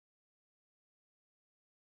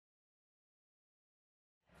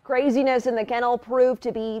Craziness in the kennel proved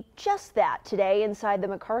to be just that today inside the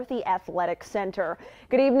McCarthy Athletic Center.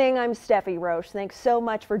 Good evening, I'm Steffi Roche. Thanks so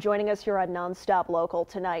much for joining us here on Nonstop Local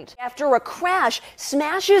tonight. After a crash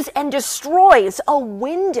smashes and destroys a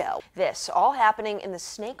window. This all happening in the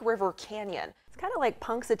Snake River Canyon. It's kind of like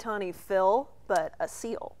Punxsutawney Phil, but a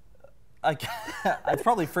seal. It's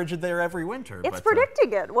probably frigid there every winter. It's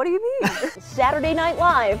predicting it. What do you mean? Saturday Night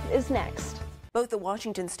Live is next. Both the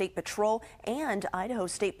Washington State Patrol and Idaho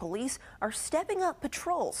State Police are stepping up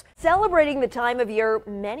patrols, celebrating the time of year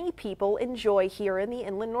many people enjoy here in the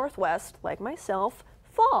Inland Northwest, like myself,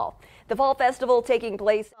 fall. The Fall Festival taking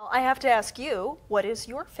place. I have to ask you, what is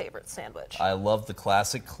your favorite sandwich? I love the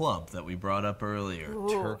classic club that we brought up earlier. Ooh.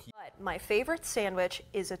 Turkey. But my favorite sandwich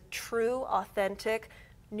is a true, authentic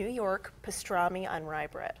New York pastrami on rye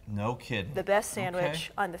bread. No kidding. The best sandwich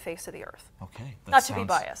on the face of the earth. Okay. Not to be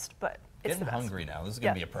biased, but it's the best. Getting hungry now. This is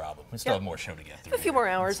going to be a problem. We still have more show to get through. A few more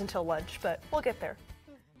hours until lunch, but we'll get there.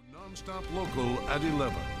 Nonstop Local at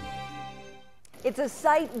 11. It's a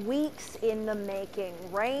sight weeks in the making.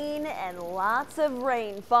 Rain and lots of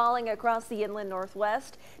rain falling across the Inland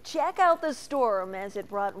Northwest. Check out the storm as it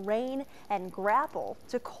brought rain and grapple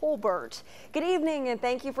to Colbert. Good evening and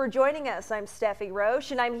thank you for joining us. I'm Steffi Roche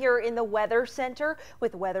and I'm here in the Weather Center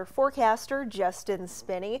with weather forecaster Justin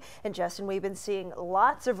Spinney. And Justin, we've been seeing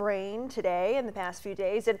lots of rain today in the past few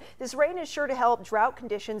days, and this rain is sure to help drought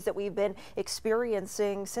conditions that we've been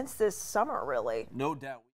experiencing since this summer, really. No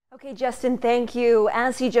doubt. Okay, Justin, thank you.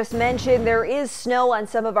 As he just mentioned, there is snow on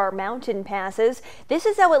some of our mountain passes. This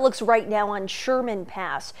is how it looks right now on Sherman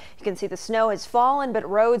Pass. You can see the snow has fallen, but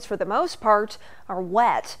roads for the most part are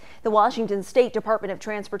wet. The Washington State Department of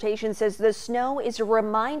Transportation says the snow is a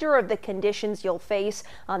reminder of the conditions you'll face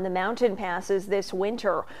on the mountain passes this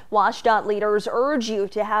winter. WashDOT leaders urge you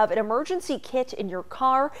to have an emergency kit in your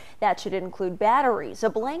car. That should include batteries, a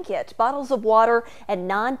blanket, bottles of water, and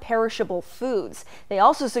non-perishable foods. They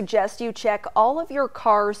also suggest you check all of your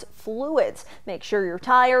car's fluids. Make sure your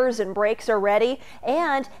tires and brakes are ready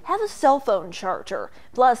and have a cell phone charger.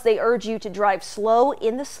 Plus, they urge you to drive slow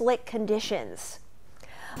in the slick conditions.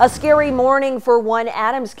 A scary morning for one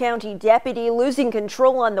Adams County deputy, losing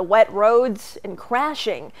control on the wet roads and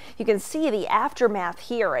crashing. You can see the aftermath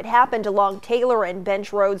here. It happened along Taylor and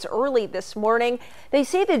Bench Roads early this morning. They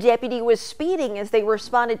say the deputy was speeding as they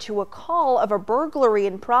responded to a call of a burglary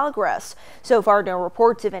in progress. So far, no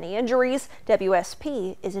reports of any injuries.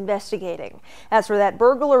 WSP is investigating. As for that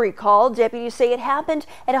burglary call, deputies say it happened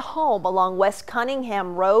at a home along West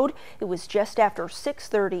Cunningham Road. It was just after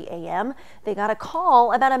 6:30 a.m. They got a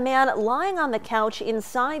call about a man lying on the couch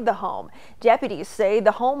inside the home. Deputies say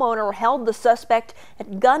the homeowner held the suspect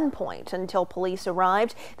at gunpoint until police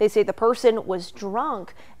arrived. They say the person was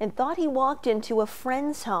drunk and thought he walked into a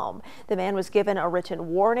friend's home. The man was given a written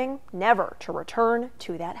warning never to return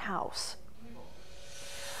to that house.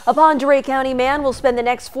 A Pend County man will spend the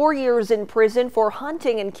next 4 years in prison for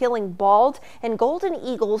hunting and killing bald and golden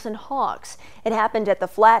eagles and hawks. It happened at the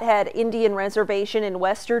Flathead Indian Reservation in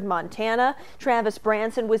western Montana. Travis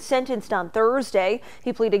Branson was sentenced on Thursday.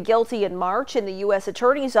 He pleaded guilty in March, and the U.S.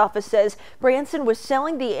 Attorney's Office says Branson was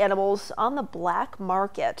selling the animals on the black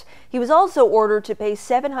market. He was also ordered to pay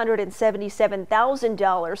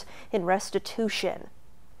 $777,000 in restitution.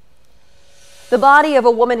 The body of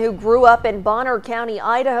a woman who grew up in Bonner County,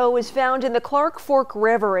 Idaho, was found in the Clark Fork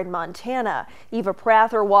River in Montana. Eva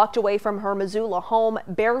Prather walked away from her Missoula home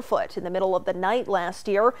barefoot in the middle of the night last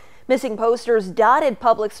year. Missing posters dotted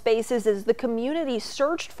public spaces as the community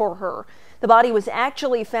searched for her. The body was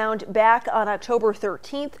actually found back on October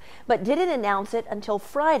 13th, but didn't announce it until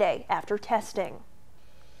Friday after testing.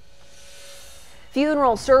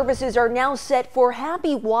 Funeral services are now set for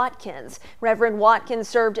Happy Watkins. Reverend Watkins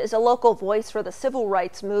served as a local voice for the civil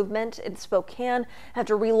rights movement in Spokane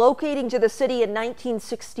after relocating to the city in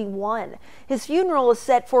 1961. His funeral is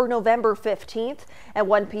set for November 15th at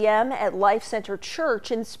 1 p.m. at Life Center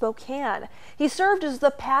Church in Spokane. He served as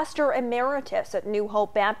the pastor emeritus at New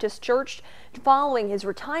Hope Baptist Church following his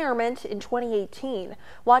retirement in 2018.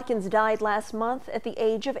 Watkins died last month at the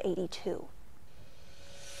age of 82.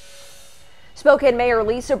 Spokane Mayor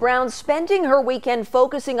Lisa Brown spending her weekend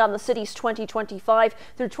focusing on the city's 2025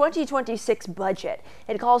 through 2026 budget.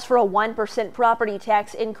 It calls for a 1% property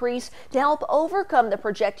tax increase to help overcome the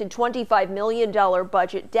projected $25 million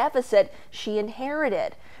budget deficit she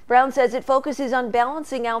inherited. Brown says it focuses on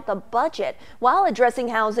balancing out the budget while addressing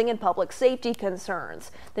housing and public safety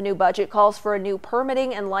concerns. The new budget calls for a new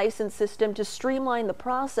permitting and license system to streamline the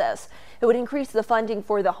process. It would increase the funding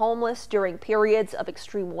for the homeless during periods of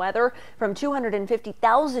extreme weather from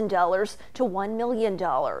 $250,000 to $1 million.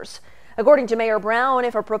 According to Mayor Brown,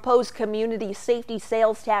 if a proposed community safety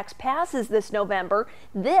sales tax passes this November,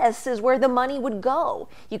 this is where the money would go.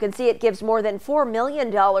 You can see it gives more than $4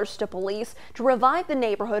 million to police to revive the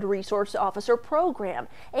Neighborhood Resource Officer program,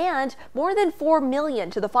 and more than $4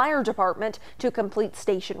 million to the fire department to complete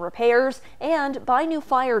station repairs and buy new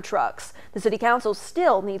fire trucks. The City Council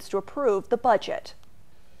still needs to approve the budget.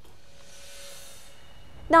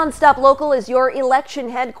 Nonstop Local is your election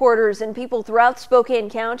headquarters, and people throughout Spokane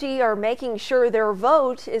County are making sure their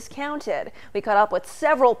vote is counted. We caught up with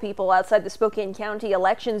several people outside the Spokane County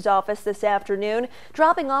Elections Office this afternoon,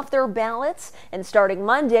 dropping off their ballots. And starting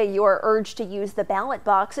Monday, you are urged to use the ballot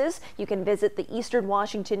boxes. You can visit the Eastern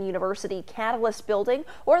Washington University Catalyst Building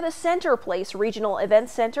or the Center Place Regional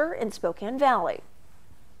Events Center in Spokane Valley.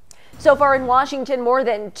 So far in Washington, more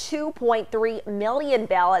than 2.3 million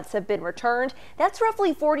ballots have been returned. That's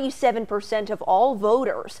roughly 47% of all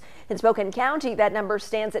voters. In Spokane County, that number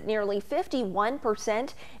stands at nearly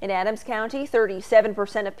 51%. In Adams County,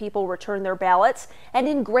 37% of people return their ballots. And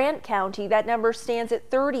in Grant County, that number stands at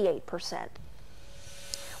 38%.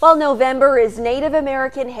 Well, November is Native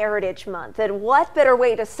American Heritage Month, and what better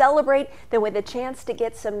way to celebrate than with a chance to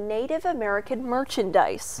get some Native American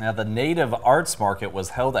merchandise. Now, the Native Arts Market was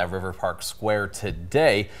held at River Park Square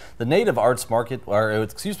today. The Native Arts Market,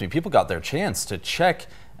 people got their chance to check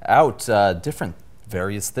out different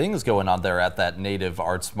various things going on there at that Native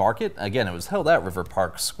Arts Market. Again, it was held at River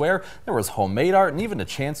Park Square. There was homemade art and even a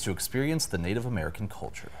chance to experience the Native American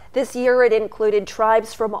culture. This year it included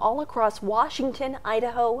tribes from all across Washington,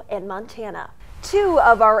 Idaho, and Montana. 2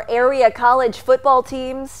 of our area college football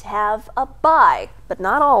teams have a bye, but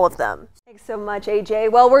not all of them. Thanks so much,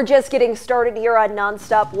 AJ. Well, we're just getting started here on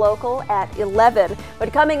Nonstop Local at 11.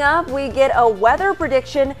 But coming up, we get a weather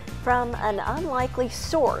prediction from an unlikely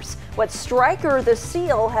source. What Stryker the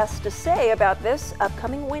Seal has to say about this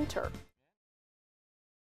upcoming winter.